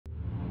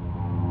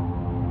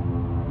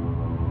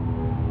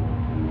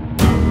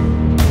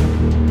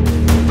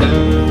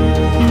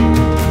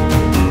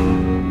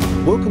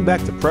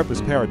Welcome back to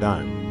Prepper's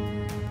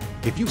Paradigm.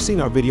 If you've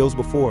seen our videos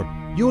before,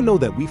 you'll know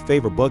that we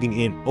favor bugging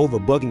in over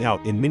bugging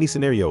out in many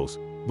scenarios,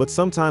 but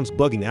sometimes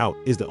bugging out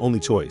is the only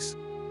choice.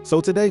 So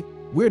today,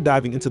 we're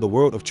diving into the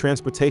world of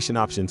transportation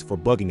options for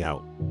bugging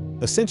out.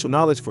 Essential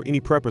knowledge for any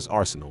prepper's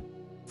arsenal.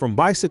 From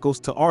bicycles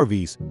to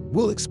RVs,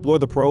 we'll explore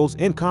the pros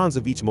and cons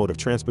of each mode of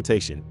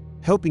transportation,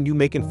 helping you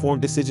make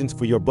informed decisions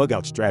for your bug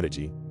out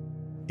strategy.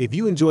 If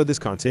you enjoyed this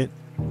content,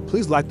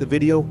 please like the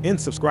video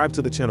and subscribe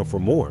to the channel for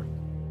more.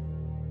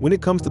 When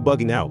it comes to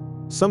bugging out,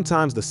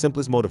 sometimes the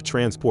simplest mode of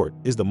transport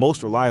is the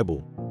most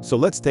reliable, so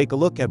let's take a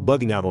look at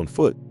bugging out on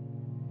foot.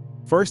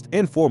 First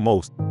and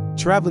foremost,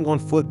 traveling on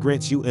foot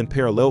grants you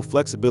unparalleled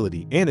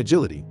flexibility and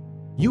agility.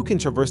 You can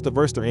traverse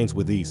diverse terrains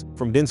with ease,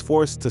 from dense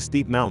forests to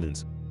steep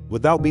mountains,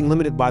 without being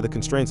limited by the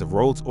constraints of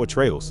roads or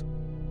trails.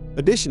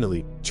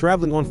 Additionally,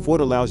 traveling on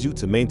foot allows you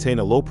to maintain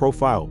a low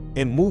profile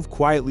and move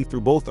quietly through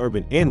both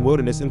urban and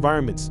wilderness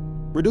environments,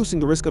 reducing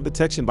the risk of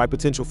detection by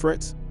potential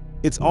threats.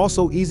 It's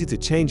also easy to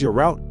change your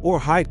route or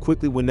hide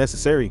quickly when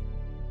necessary.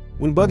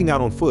 When bugging out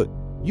on foot,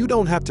 you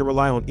don't have to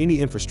rely on any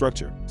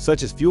infrastructure,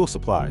 such as fuel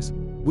supplies,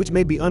 which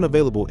may be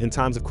unavailable in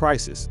times of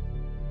crisis.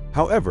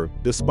 However,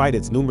 despite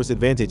its numerous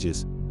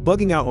advantages,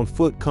 bugging out on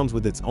foot comes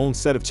with its own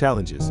set of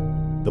challenges.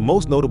 The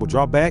most notable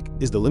drawback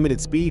is the limited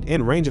speed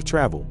and range of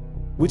travel,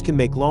 which can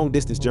make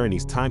long-distance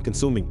journeys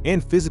time-consuming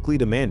and physically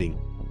demanding.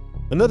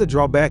 Another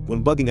drawback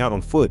when bugging out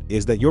on foot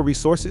is that your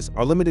resources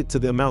are limited to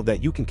the amount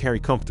that you can carry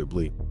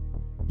comfortably.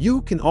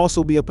 You can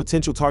also be a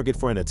potential target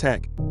for an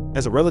attack,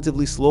 as a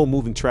relatively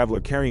slow-moving traveler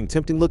carrying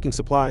tempting-looking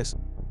supplies.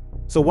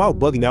 So while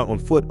bugging out on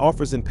foot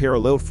offers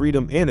unparalleled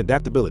freedom and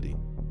adaptability,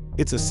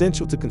 it's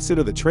essential to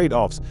consider the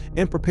trade-offs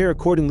and prepare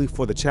accordingly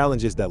for the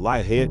challenges that lie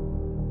ahead.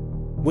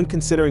 When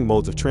considering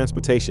modes of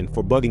transportation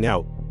for bugging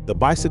out, the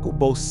bicycle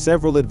boasts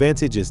several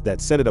advantages that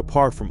set it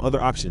apart from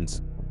other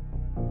options.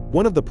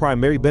 One of the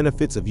primary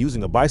benefits of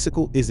using a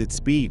bicycle is its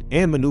speed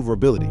and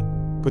maneuverability,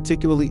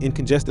 particularly in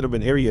congested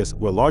urban areas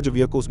where larger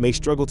vehicles may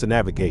struggle to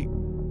navigate.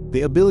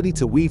 The ability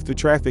to weave through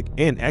traffic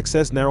and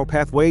access narrow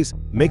pathways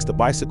makes the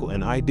bicycle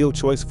an ideal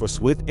choice for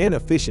swift and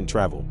efficient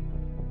travel.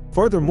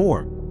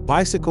 Furthermore,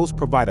 bicycles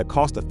provide a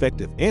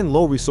cost-effective and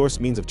low-resource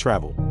means of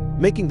travel,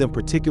 making them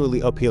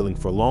particularly appealing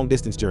for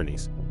long-distance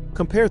journeys.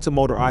 Compared to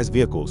motorized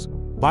vehicles,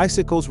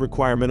 bicycles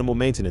require minimal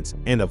maintenance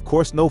and, of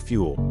course, no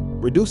fuel,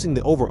 reducing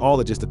the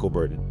overall logistical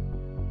burden.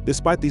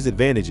 Despite these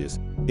advantages,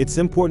 it's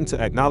important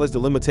to acknowledge the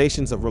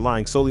limitations of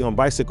relying solely on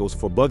bicycles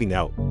for bugging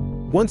out.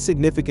 One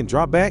significant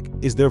drawback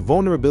is their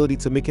vulnerability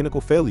to mechanical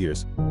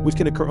failures, which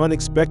can occur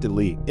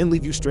unexpectedly and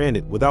leave you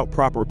stranded without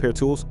proper repair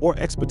tools or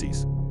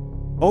expertise.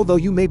 Although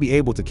you may be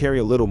able to carry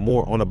a little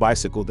more on a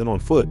bicycle than on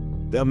foot,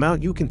 the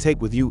amount you can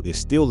take with you is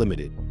still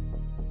limited.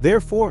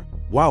 Therefore,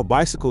 while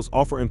bicycles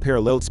offer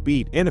unparalleled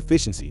speed and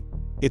efficiency,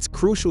 it's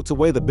crucial to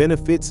weigh the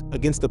benefits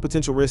against the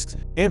potential risks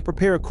and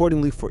prepare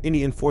accordingly for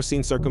any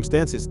unforeseen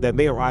circumstances that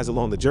may arise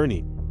along the journey.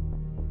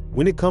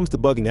 When it comes to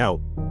bugging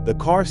out, the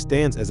car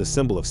stands as a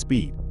symbol of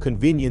speed,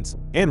 convenience,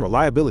 and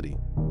reliability.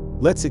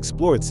 Let's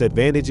explore its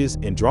advantages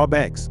and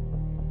drawbacks.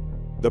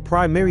 The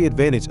primary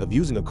advantage of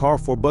using a car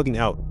for bugging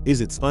out is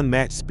its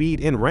unmatched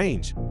speed and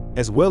range,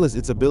 as well as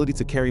its ability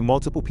to carry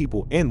multiple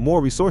people and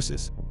more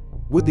resources.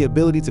 With the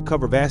ability to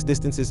cover vast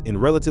distances in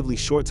relatively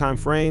short time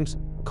frames,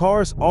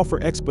 cars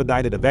offer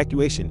expedited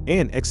evacuation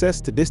and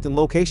access to distant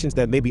locations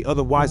that may be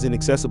otherwise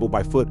inaccessible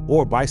by foot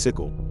or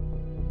bicycle.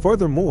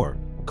 Furthermore,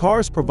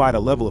 cars provide a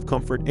level of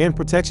comfort and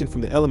protection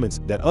from the elements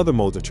that other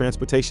modes of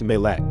transportation may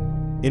lack.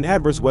 In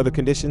adverse weather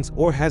conditions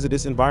or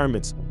hazardous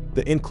environments,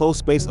 the enclosed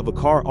space of a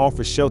car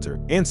offers shelter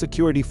and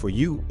security for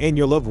you and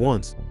your loved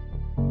ones.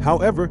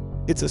 However,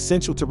 it's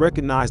essential to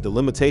recognize the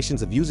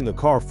limitations of using a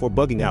car for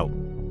bugging out.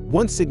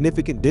 One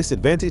significant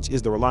disadvantage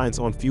is the reliance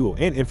on fuel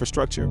and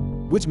infrastructure,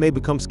 which may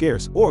become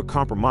scarce or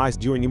compromised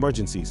during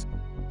emergencies.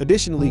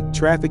 Additionally,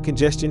 traffic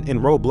congestion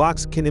and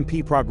roadblocks can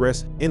impede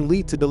progress and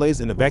lead to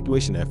delays in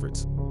evacuation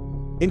efforts.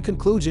 In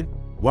conclusion,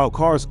 while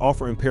cars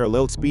offer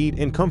unparalleled speed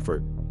and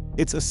comfort,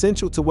 it's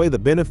essential to weigh the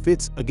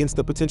benefits against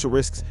the potential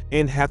risks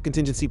and have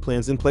contingency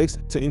plans in place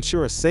to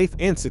ensure a safe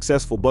and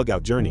successful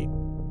bug-out journey.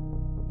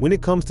 When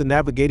it comes to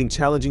navigating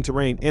challenging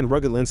terrain and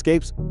rugged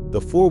landscapes,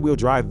 the four-wheel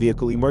drive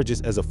vehicle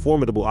emerges as a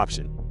formidable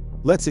option.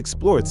 Let's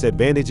explore its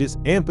advantages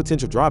and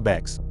potential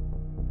drawbacks.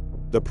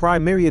 The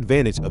primary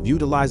advantage of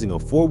utilizing a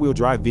four-wheel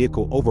drive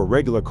vehicle over a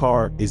regular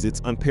car is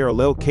its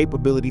unparalleled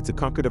capability to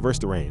conquer diverse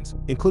terrains,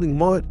 including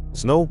mud,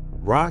 snow,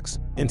 rocks,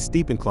 and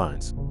steep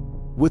inclines.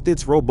 With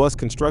its robust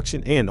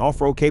construction and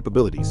off-road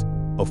capabilities,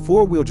 a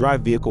four-wheel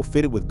drive vehicle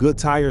fitted with good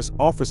tires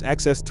offers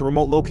access to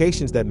remote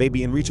locations that may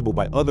be unreachable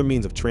by other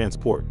means of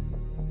transport.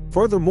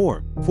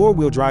 Furthermore,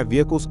 four-wheel drive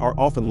vehicles are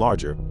often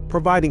larger,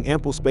 providing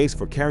ample space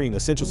for carrying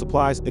essential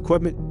supplies,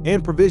 equipment,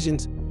 and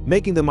provisions,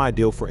 making them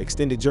ideal for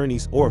extended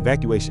journeys or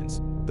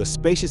evacuations. The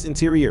spacious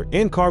interior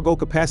and cargo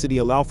capacity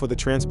allow for the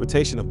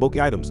transportation of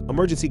bulky items,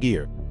 emergency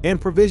gear, and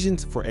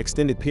provisions for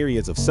extended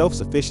periods of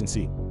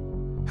self-sufficiency.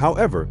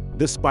 However,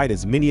 despite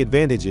its many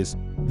advantages,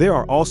 there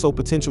are also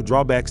potential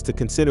drawbacks to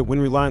consider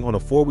when relying on a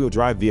four-wheel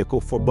drive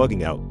vehicle for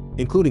bugging out.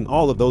 including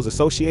all of those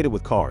associated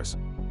with cars.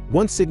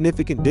 One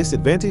significant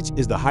disadvantage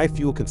is the high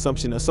fuel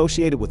consumption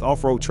associated with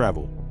off-road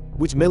travel,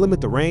 which may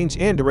limit the range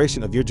and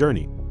duration of your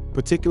journey,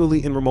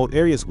 particularly in remote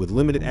areas with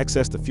limited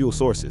access to fuel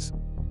sources.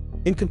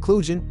 In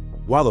conclusion,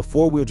 while a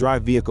four-wheel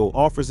drive vehicle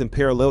offers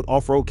unparalleled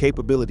off-road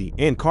capability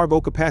and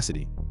cargo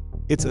capacity,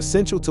 it's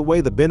essential to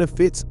weigh the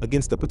benefits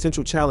against the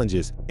potential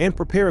challenges and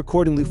prepare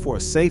accordingly for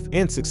a safe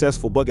and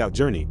successful bug-out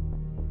journey.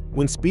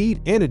 When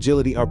speed and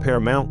agility are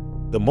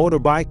paramount, the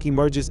motorbike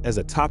emerges as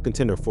a top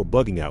contender for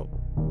bugging out.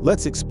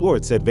 Let's explore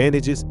its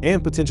advantages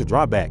and potential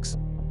drawbacks.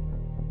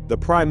 The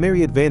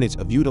primary advantage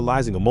of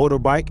utilizing a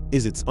motorbike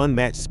is its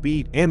unmatched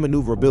speed and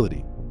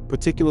maneuverability,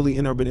 particularly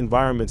in urban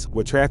environments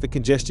where traffic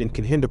congestion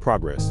can hinder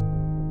progress.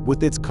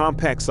 With its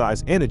compact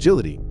size and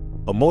agility,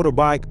 a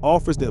motorbike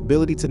offers the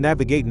ability to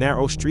navigate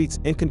narrow streets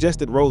and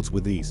congested roads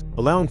with ease,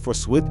 allowing for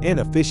swift and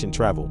efficient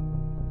travel.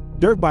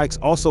 Dirt bikes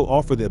also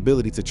offer the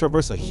ability to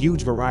traverse a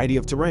huge variety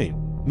of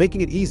terrain,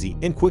 making it easy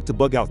and quick to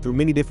bug out through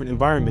many different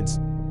environments.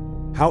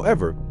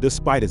 However,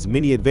 despite its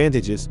many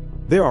advantages,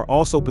 there are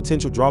also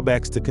potential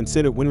drawbacks to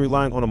consider when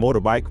relying on a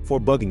motorbike for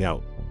bugging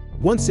out.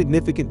 One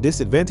significant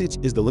disadvantage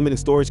is the limited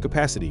storage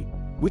capacity,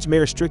 which may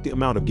restrict the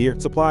amount of gear,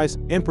 supplies,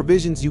 and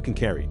provisions you can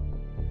carry.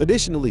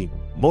 Additionally,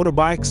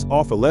 motorbikes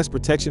offer less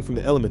protection from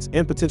the elements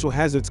and potential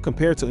hazards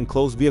compared to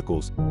enclosed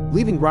vehicles,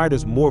 leaving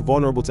riders more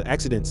vulnerable to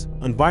accidents,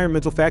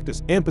 environmental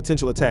factors, and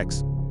potential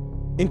attacks.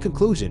 In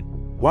conclusion,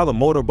 while a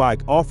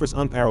motorbike offers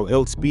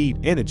unparalleled speed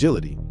and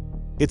agility,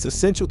 it's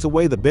essential to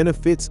weigh the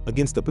benefits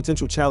against the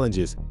potential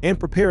challenges and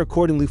prepare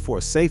accordingly for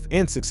a safe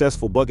and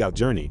successful bug-out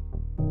journey.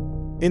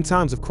 In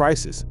times of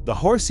crisis, the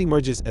horse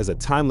emerges as a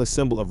timeless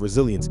symbol of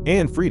resilience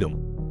and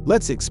freedom.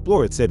 Let's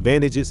explore its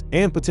advantages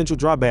and potential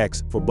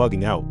drawbacks for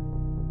bugging out.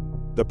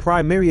 The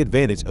primary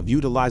advantage of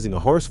utilizing a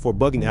horse for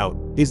bugging out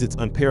is its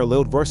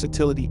unparalleled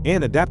versatility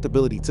and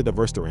adaptability to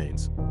diverse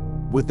terrains.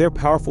 With their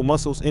powerful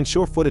muscles and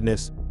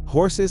sure-footedness,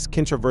 horses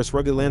can traverse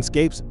rugged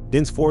landscapes,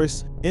 dense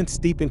forests, and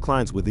steep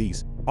inclines with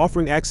ease,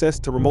 offering access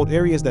to remote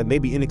areas that may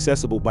be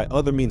inaccessible by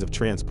other means of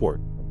transport.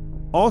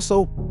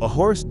 Also, a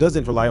horse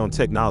doesn't rely on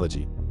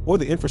technology or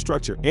the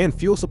infrastructure and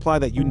fuel supply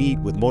that you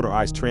need with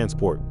motorized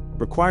transport,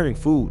 requiring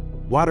food,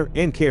 water,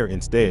 and care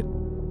instead.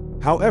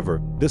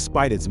 However,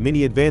 despite its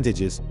many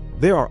advantages,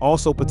 there are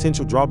also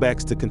potential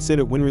drawbacks to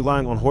consider when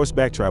relying on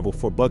horseback travel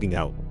for bugging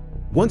out.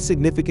 One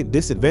significant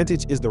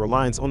disadvantage is the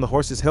reliance on the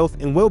horse's health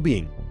and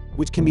well-being,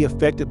 which can be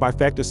affected by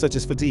factors such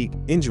as fatigue,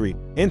 injury,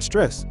 and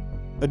stress.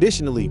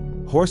 Additionally,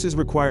 horses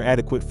require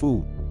adequate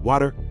food,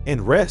 water,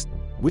 and rest,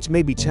 which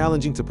may be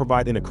challenging to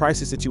provide in a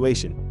crisis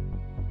situation.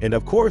 And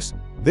of course,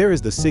 there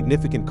is the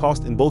significant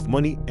cost in both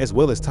money as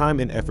well as time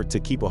and effort to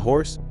keep a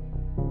horse.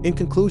 In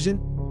conclusion,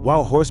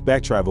 while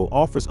horseback travel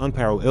offers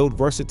unparalleled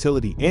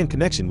versatility and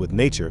connection with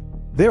nature,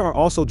 there are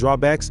also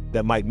drawbacks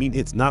that might mean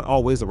it's not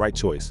always the right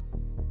choice.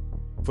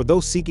 For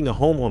those seeking a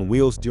home on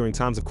wheels during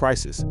times of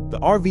crisis, the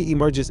RV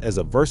emerges as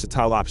a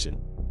versatile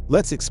option.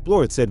 Let's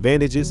explore its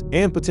advantages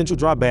and potential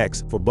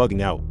drawbacks for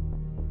bugging out.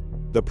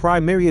 The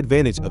primary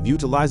advantage of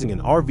utilizing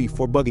an RV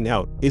for bugging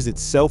out is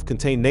its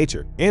self-contained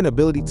nature and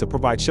ability to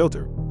provide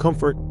shelter,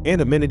 comfort,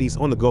 and amenities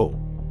on the go.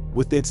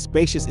 With its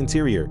spacious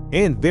interior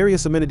and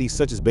various amenities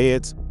such as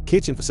beds,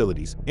 kitchen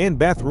facilities, and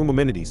bathroom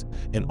amenities,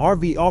 an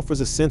RV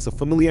offers a sense of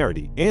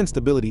familiarity and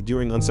stability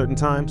during uncertain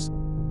times.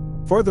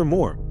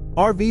 Furthermore,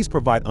 RVs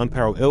provide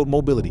unparalleled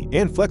mobility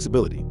and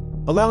flexibility,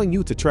 allowing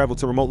you to travel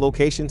to remote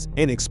locations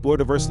and explore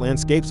diverse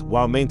landscapes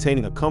while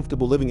maintaining a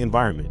comfortable living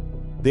environment.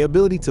 The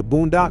ability to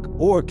boondock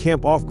or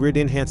camp off-grid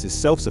enhances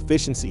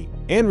self-sufficiency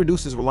and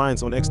reduces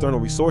reliance on external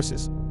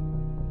resources.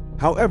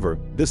 However,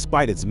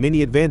 despite its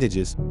many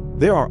advantages,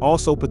 there are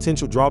also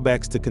potential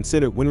drawbacks to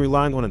consider when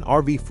relying on an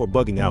RV for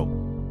bugging out.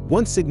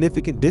 One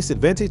significant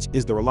disadvantage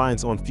is the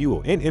reliance on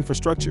fuel and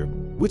infrastructure,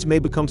 which may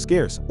become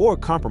scarce or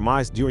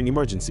compromised during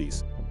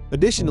emergencies.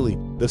 Additionally,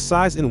 the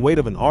size and weight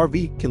of an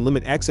RV can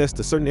limit access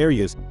to certain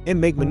areas and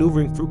make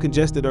maneuvering through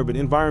congested urban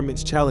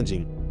environments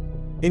challenging.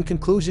 In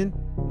conclusion,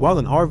 while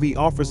an RV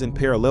offers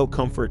unparalleled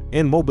comfort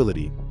and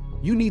mobility,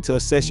 you need to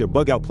assess your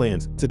bug-out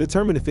plans to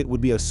determine if it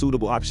would be a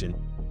suitable option.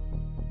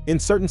 In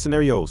certain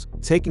scenarios,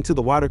 taking to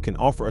the water can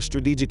offer a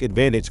strategic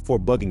advantage for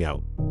bugging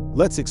out.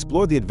 Let's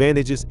explore the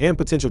advantages and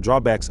potential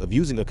drawbacks of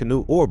using a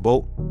canoe or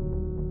boat.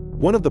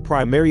 One of the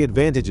primary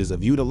advantages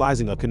of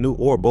utilizing a canoe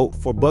or boat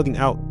for bugging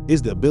out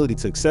is the ability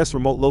to access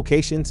remote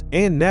locations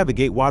and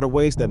navigate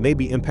waterways that may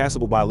be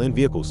impassable by land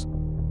vehicles.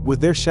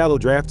 With their shallow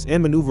drafts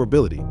and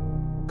maneuverability,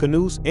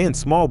 canoes and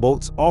small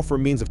boats offer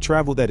means of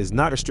travel that is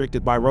not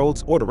restricted by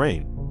roads or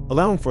terrain,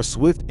 allowing for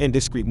swift and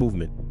discreet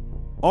movement.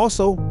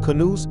 Also,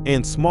 canoes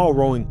and small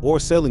rowing or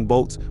sailing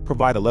boats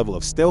provide a level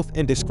of stealth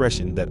and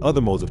discretion that other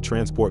modes of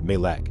transport may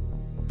lack.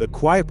 The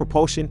quiet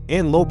propulsion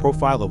and low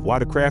profile of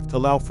watercraft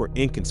allow for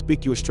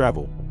inconspicuous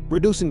travel,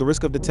 reducing the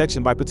risk of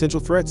detection by potential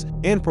threats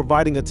and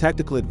providing a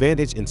tactical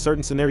advantage in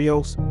certain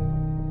scenarios.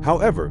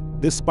 However,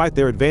 despite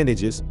their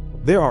advantages,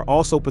 there are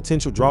also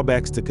potential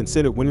drawbacks to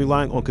consider when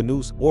relying on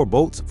canoes or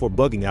boats for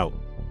bugging out.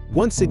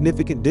 One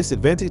significant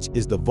disadvantage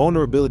is the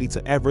vulnerability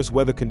to adverse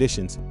weather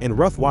conditions and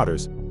rough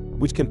waters,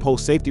 which can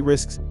pose safety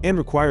risks and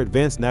require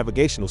advanced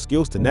navigational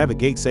skills to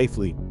navigate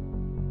safely.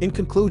 In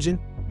conclusion,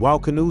 while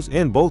canoes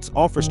and boats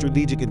offer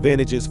strategic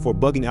advantages for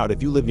bugging out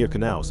if you live near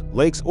canals,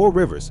 lakes, or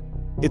rivers,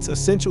 it's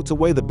essential to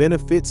weigh the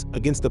benefits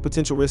against the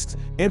potential risks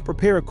and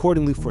prepare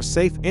accordingly for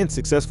safe and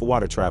successful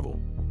water travel.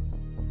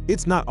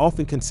 It's not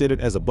often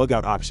considered as a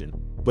bug-out option,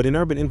 but in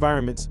urban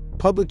environments,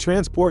 public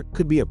transport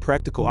could be a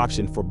practical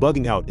option for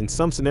bugging out in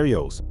some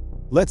scenarios.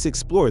 Let's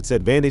explore its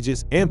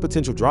advantages and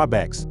potential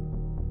drawbacks.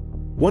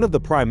 One of the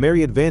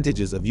primary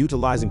advantages of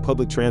utilizing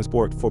public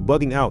transport for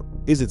bugging out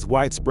is its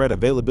widespread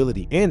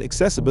availability and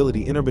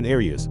accessibility in urban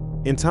areas,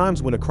 in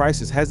times when a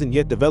crisis hasn't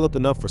yet developed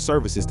enough for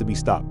services to be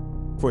stopped.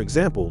 For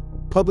example,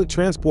 public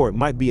transport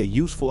might be a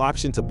useful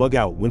option to bug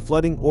out when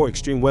flooding or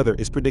extreme weather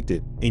is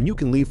predicted, and you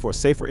can leave for a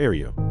safer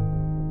area.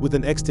 With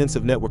an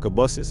extensive network of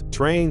buses,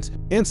 trains,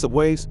 and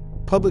subways,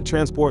 public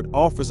transport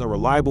offers a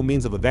reliable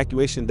means of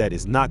evacuation that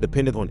is not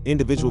dependent on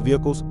individual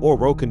vehicles or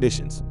road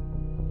conditions.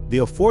 The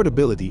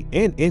affordability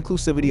and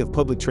inclusivity of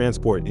public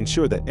transport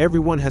ensure that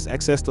everyone has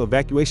access to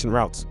evacuation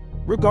routes,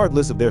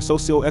 regardless of their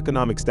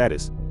socioeconomic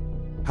status.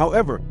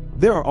 However,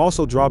 there are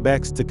also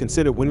drawbacks to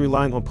consider when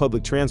relying on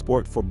public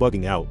transport for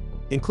bugging out,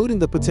 including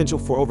the potential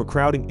for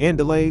overcrowding and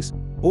delays,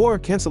 or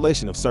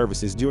cancellation of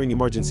services during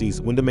emergencies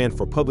when demand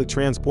for public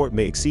transport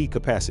may exceed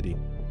capacity.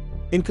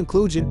 In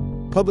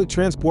conclusion, public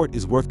transport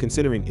is worth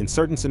considering in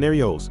certain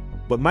scenarios,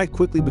 but might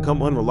quickly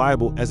become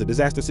unreliable as a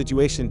disaster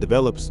situation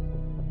develops.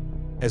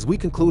 As we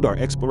conclude our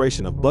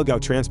exploration of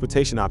bug-out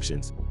transportation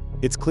options,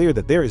 it's clear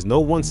that there is no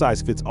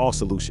one-size-fits-all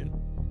solution.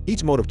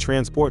 Each mode of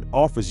transport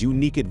offers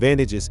unique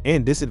advantages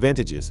and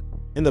disadvantages,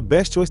 and the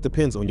best choice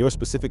depends on your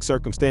specific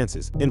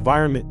circumstances,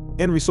 environment,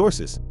 and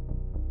resources.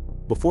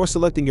 Before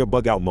selecting your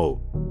bug-out mode,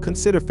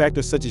 consider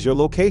factors such as your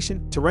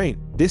location,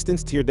 terrain,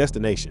 distance to your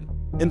destination,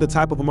 and the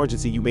type of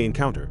emergency you may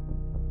encounter.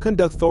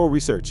 Conduct thorough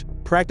research,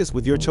 practice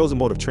with your chosen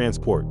mode of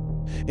transport,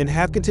 and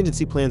have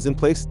contingency plans in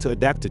place to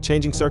adapt to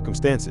changing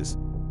circumstances.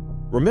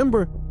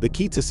 Remember, the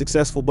key to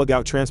successful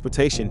bug-out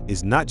transportation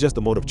is not just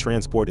the mode of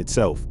transport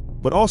itself,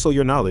 but also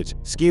your knowledge,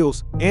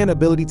 skills, and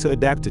ability to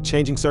adapt to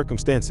changing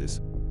circumstances.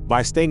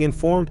 By staying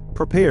informed,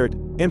 prepared,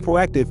 and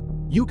proactive,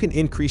 you can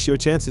increase your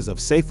chances of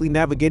safely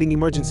navigating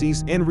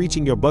emergencies and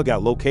reaching your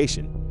bug-out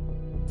location.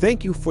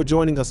 Thank you for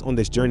joining us on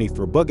this journey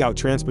through bug-out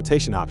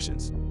transportation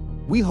options.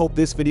 We hope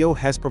this video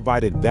has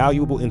provided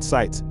valuable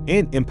insights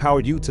and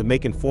empowered you to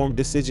make informed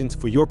decisions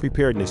for your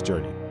preparedness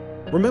journey.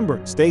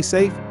 Remember, stay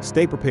safe,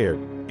 stay prepared,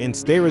 and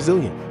stay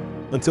resilient.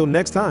 Until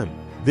next time,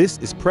 this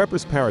is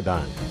Prepper's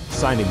Paradigm,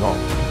 signing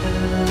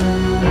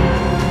off.